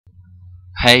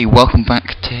Hey, welcome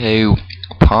back to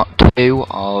part 2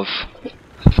 of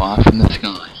Fire from the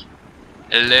Sky.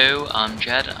 Hello, I'm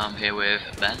Jed, I'm here with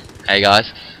Ben. Hey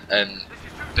guys,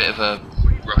 bit of a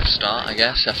rough start I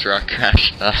guess after I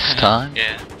crashed last time.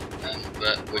 Yeah.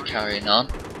 But we're carrying on.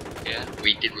 Yeah.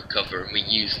 We did recover and we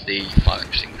used the fire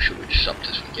extinguisher which stopped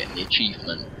us from getting the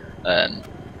achievement. Otherwise,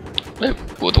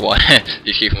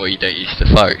 the achievement where you don't use the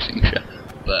fire extinguisher.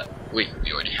 But we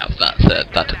already have that, so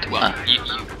that doesn't matter.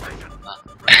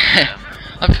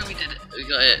 I'm sure we did it. We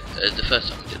got it the first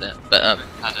time we did it, but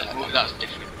that's a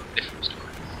different story.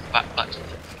 Back to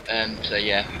that. So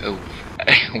yeah,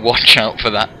 watch out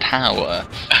for that tower.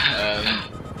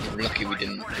 We're lucky we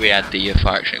didn't. We had the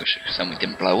fire extinguisher, so we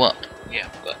didn't blow up. Yeah.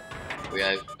 But we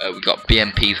got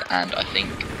BMPs and I think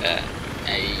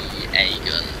AA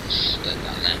guns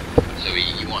down there. So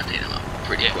you want to take them up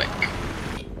pretty quick.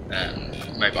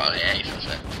 Mobile AAs, that's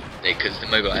it. Because the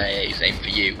mobile AAs aim for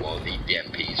you while the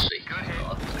BMPs see.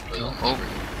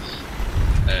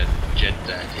 Jed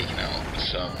taking out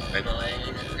some mobile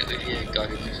AAs with your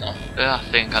guided missile. I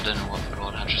think, I don't know what they're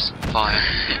called, I just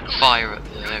fire at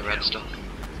the red stuff.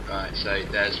 Right, so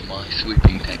there's my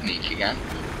swooping technique again.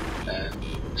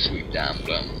 Swoop down,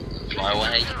 blow, fly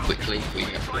away quickly. We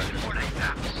have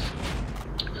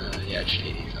yeah, just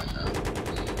hit these guys out.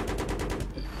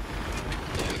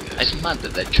 It's mad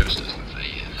that they trust us with a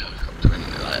helicopter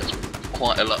anyway, like, that's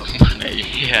quite a lot of money.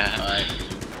 Yeah. I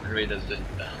read there's a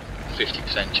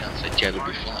 50% chance that Jed will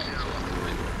be flying as well.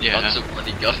 Yeah. Lots of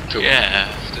money gone to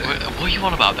Yeah. What are you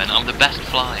on about, Ben? I'm the best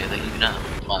flyer that you know.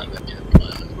 Flying them, Jed,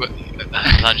 flying them.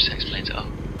 That just explains it all.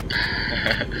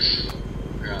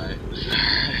 Right.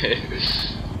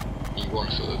 You want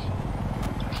to sort of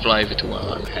fly over to where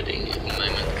I'm heading at the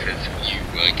moment because you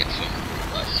get some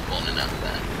spawning out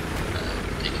there.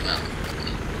 Take them out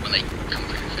when they come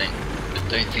through the thing. But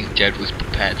don't think Jed was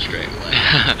prepared straight away.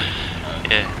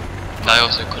 Yeah. I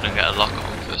also couldn't get a lock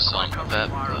on for some of it,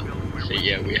 but... So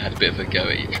yeah, we had a bit of a go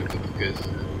at each other because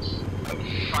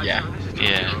yeah.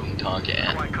 Target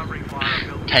it.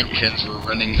 Tensions were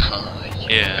running high.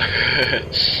 Yeah.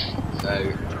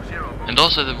 So and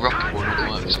also the rocket one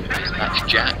works. that's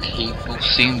Jack. He will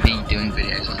soon be doing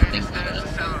videos, I think, for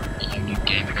a new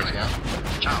game as well.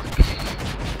 Jack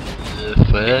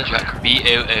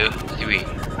BO03. I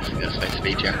think that's supposed to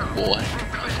be Jack Boy.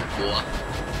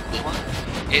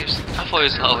 I thought it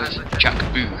was always Jack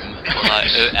Boom, but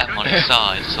like M on its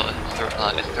side, sort of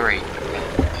like a 3.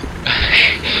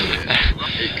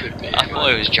 It could be. I thought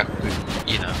it was Jack Boom,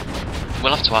 you know.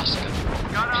 We'll have to ask him.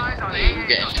 We'll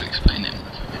get him to explain it.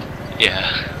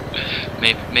 Yeah.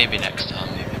 Maybe next time.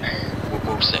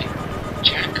 We'll see.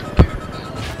 Jack Boom.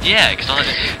 Yeah, because like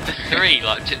the 3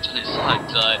 like tipped on its side,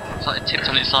 it's like it tipped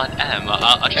on its side M.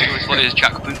 I just always thought it was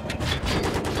Jack Boom.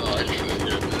 Oh, I just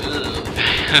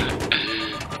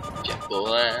Jack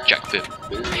Boy. Jack Boom.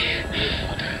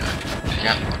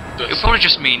 Jack Boom. It'll probably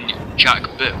just mean Jack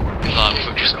Boo,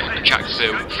 like just Jack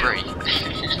Boo 3.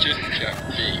 It's just Jack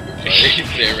B with like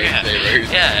 0 Yeah. 0.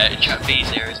 Yeah, Jack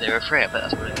B003, I bet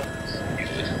that's what it is.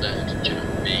 It's just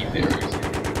Jack B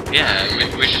 0. Yeah,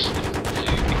 we're just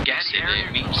guessing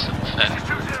it means something.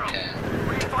 Yeah.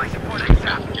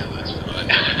 I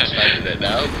understand it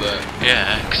now, but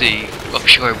Yeah, because I'm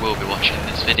sure he will be watching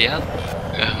this video.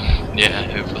 Yeah,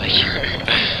 hopefully.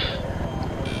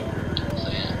 So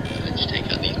yeah, let's take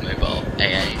out these mobile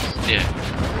AAs. Yeah.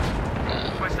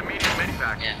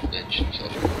 Yeah, let's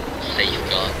sort of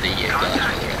safeguard the guys when they're on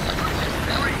that.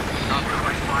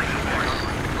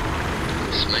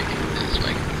 Smoking.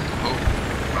 Oh.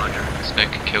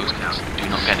 Smoke kills guys. Do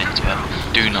not get into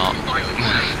it. Do not.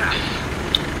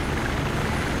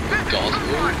 God.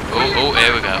 Oh,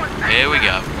 here we go. Here we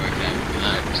go. Okay.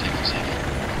 Safe.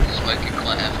 Smoking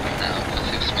quite heavily now.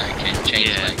 What's it smoking? Chain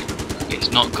smoking. It's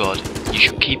not good. You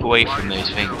should keep away from those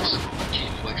things.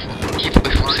 Keep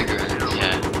away from cigarettes.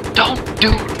 Yeah. Don't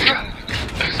do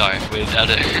drugs! Sorry, we had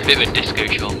a bit of a disco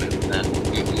show move there.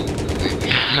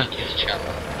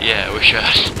 Yeah, we should.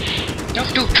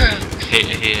 Don't do drugs!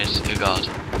 Here's oh god.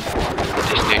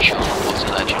 Disco Sean, what's a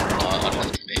legend? Oh, I'd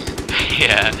love to be.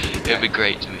 Yeah, it'd be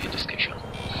great to meet a Disco Sean.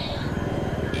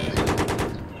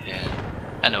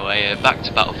 Yeah. Anyway, back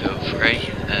to Battlefield 3.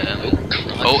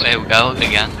 Here we go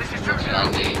again.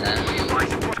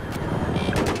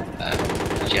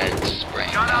 Jed's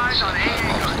spraying out some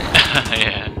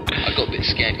Yeah. I got a bit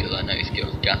scared because I noticed it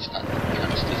was gas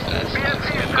canisters there. So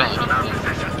God.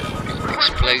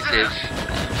 Explosive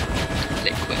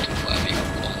liquid, whatever you want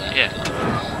to call it. Yeah.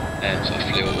 So I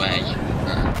flew away.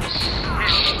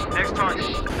 Next target. I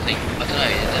think, I don't know,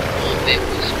 is there more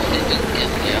vehicles spawning in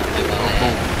the mobile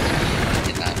area?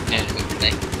 Yeah.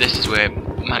 This is where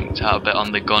maxed out a bit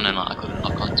on the gun and like I couldn't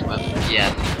lock onto it.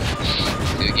 Yeah,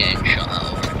 we were getting shot at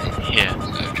already. Yeah.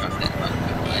 So trying to get back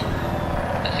quickly.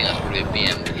 I think that's probably a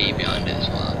BMP behind it as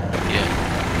well. Yeah.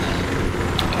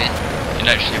 Okay. And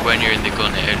actually, when you're in the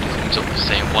gun, it only comes up as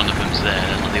saying one of them's there,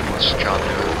 and the other one's driving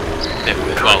around. It's a bit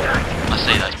weird. Well, I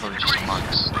say that's probably just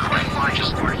mine's.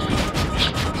 Just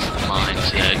mine's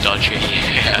dodgy.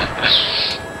 Yeah.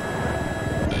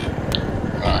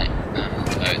 Right.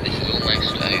 So this is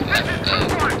almost over.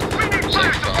 So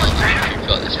far, I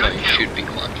feel like this boat should be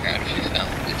quite crowded yourself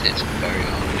because it's very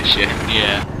hard to ship.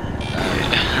 Yeah.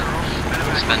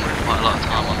 We spent quite a lot of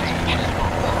time on this mission.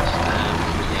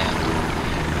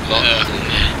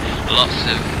 Lots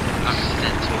of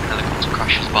accidental helicopter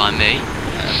crashes by me.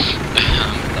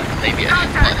 Maybe quite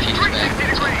a few spare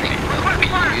guns I think that we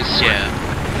use. Yeah.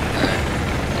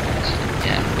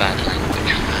 Yeah, bad language.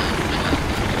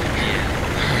 Yeah.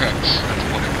 That's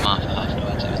what it might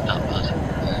afterwards, it was that bad.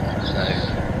 So,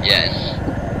 yes.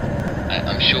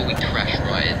 I'm sure we crashed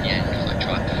right at the end because I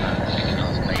tried to land thinking I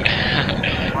was making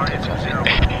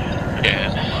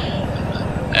Yeah.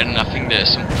 And I think that at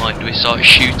some point we started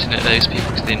shooting at those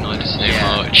people because they annoyed us so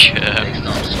much. They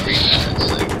started screaming,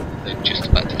 so they're just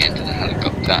about to get into the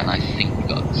helicopter, and I think we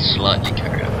got slightly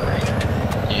carried away.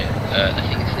 Yeah. I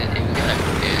think it's here we go.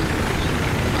 Yeah.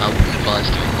 I wouldn't advise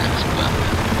doing that, but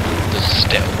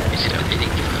still, it's a bit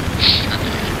ignorant.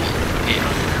 Yeah.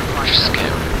 Just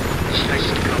scary.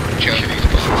 Show me these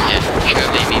bombs. Yeah, show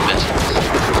me business.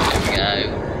 There we go.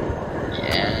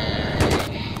 Yeah.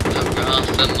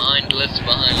 After mindless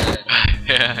violence.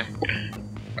 Yeah.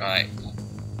 Right.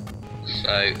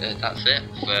 So that's it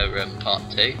for part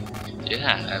 2.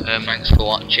 Yeah. Thanks for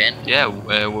watching. Yeah,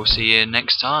 we'll see you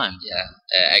next time. Yeah.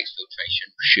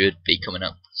 Exfiltration should be coming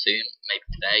up soon. Maybe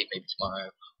today, maybe tomorrow.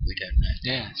 We don't know.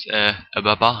 Yes.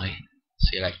 Bye bye.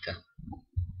 See you later.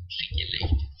 See you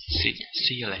later.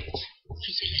 See you later.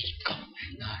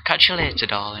 Catch you later,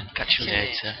 darling. Catch you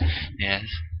later. Yes.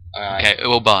 Alright. Okay.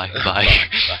 Well, bye. Bye.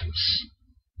 Bye.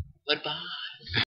 Goodbye.